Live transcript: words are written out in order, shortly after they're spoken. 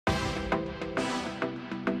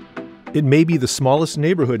It may be the smallest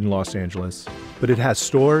neighborhood in Los Angeles, but it has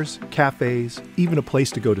stores, cafes, even a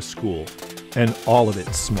place to go to school, and all of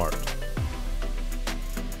it's smart.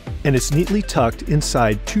 And it's neatly tucked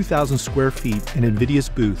inside 2,000 square feet in NVIDIA's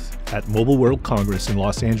booth at Mobile World Congress in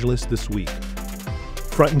Los Angeles this week.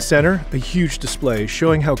 Front and center, a huge display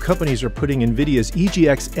showing how companies are putting NVIDIA's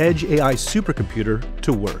EGX Edge AI supercomputer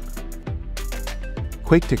to work.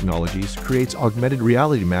 Quake Technologies creates augmented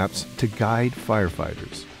reality maps to guide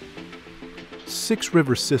firefighters. Six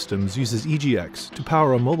River Systems uses EGX to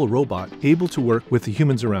power a mobile robot able to work with the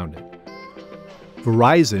humans around it.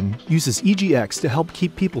 Verizon uses EGX to help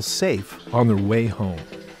keep people safe on their way home.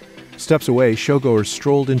 Steps away, showgoers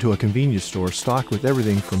strolled into a convenience store stocked with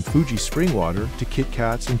everything from Fuji spring water to Kit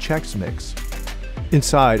Kats and Chex Mix.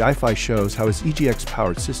 Inside, iFi shows how its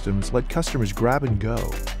EGX-powered systems let customers grab and go,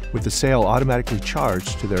 with the sale automatically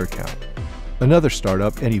charged to their account. Another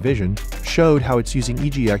startup, AnyVision, showed how it's using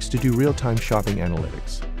EGX to do real-time shopping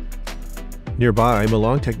analytics. Nearby,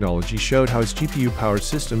 Melong Technology showed how its GPU-powered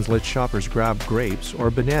systems let shoppers grab grapes or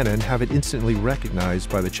a banana and have it instantly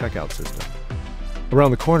recognized by the checkout system.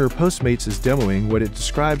 Around the corner, Postmates is demoing what it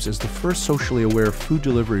describes as the first socially aware food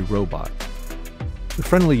delivery robot. The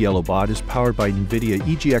friendly yellow bot is powered by NVIDIA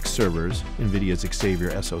EGX servers, NVIDIA's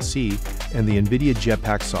Xavier SoC, and the NVIDIA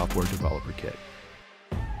Jetpack software developer kit.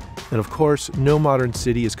 And of course, no modern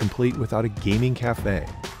city is complete without a gaming cafe.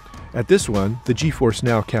 At this one, the GeForce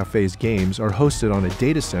Now Cafe's games are hosted on a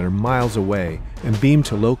data center miles away and beamed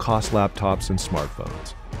to low-cost laptops and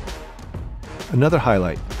smartphones. Another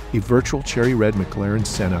highlight, a virtual cherry red McLaren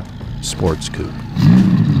Senna sports coupe.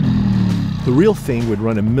 The real thing would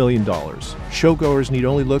run $1 million. Showgoers need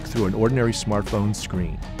only look through an ordinary smartphone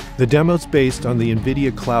screen. The demo's based on the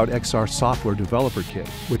NVIDIA Cloud XR software developer kit,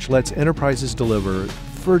 which lets enterprises deliver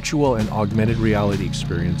virtual and augmented reality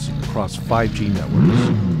experience across 5G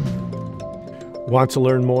networks. Want to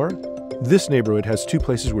learn more? This neighborhood has two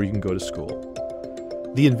places where you can go to school.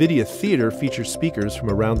 The NVIDIA Theater features speakers from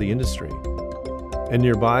around the industry. And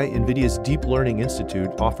nearby, NVIDIA's Deep Learning Institute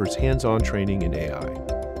offers hands-on training in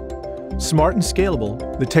AI. Smart and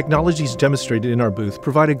scalable, the technologies demonstrated in our booth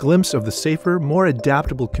provide a glimpse of the safer, more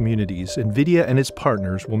adaptable communities NVIDIA and its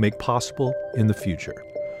partners will make possible in the future.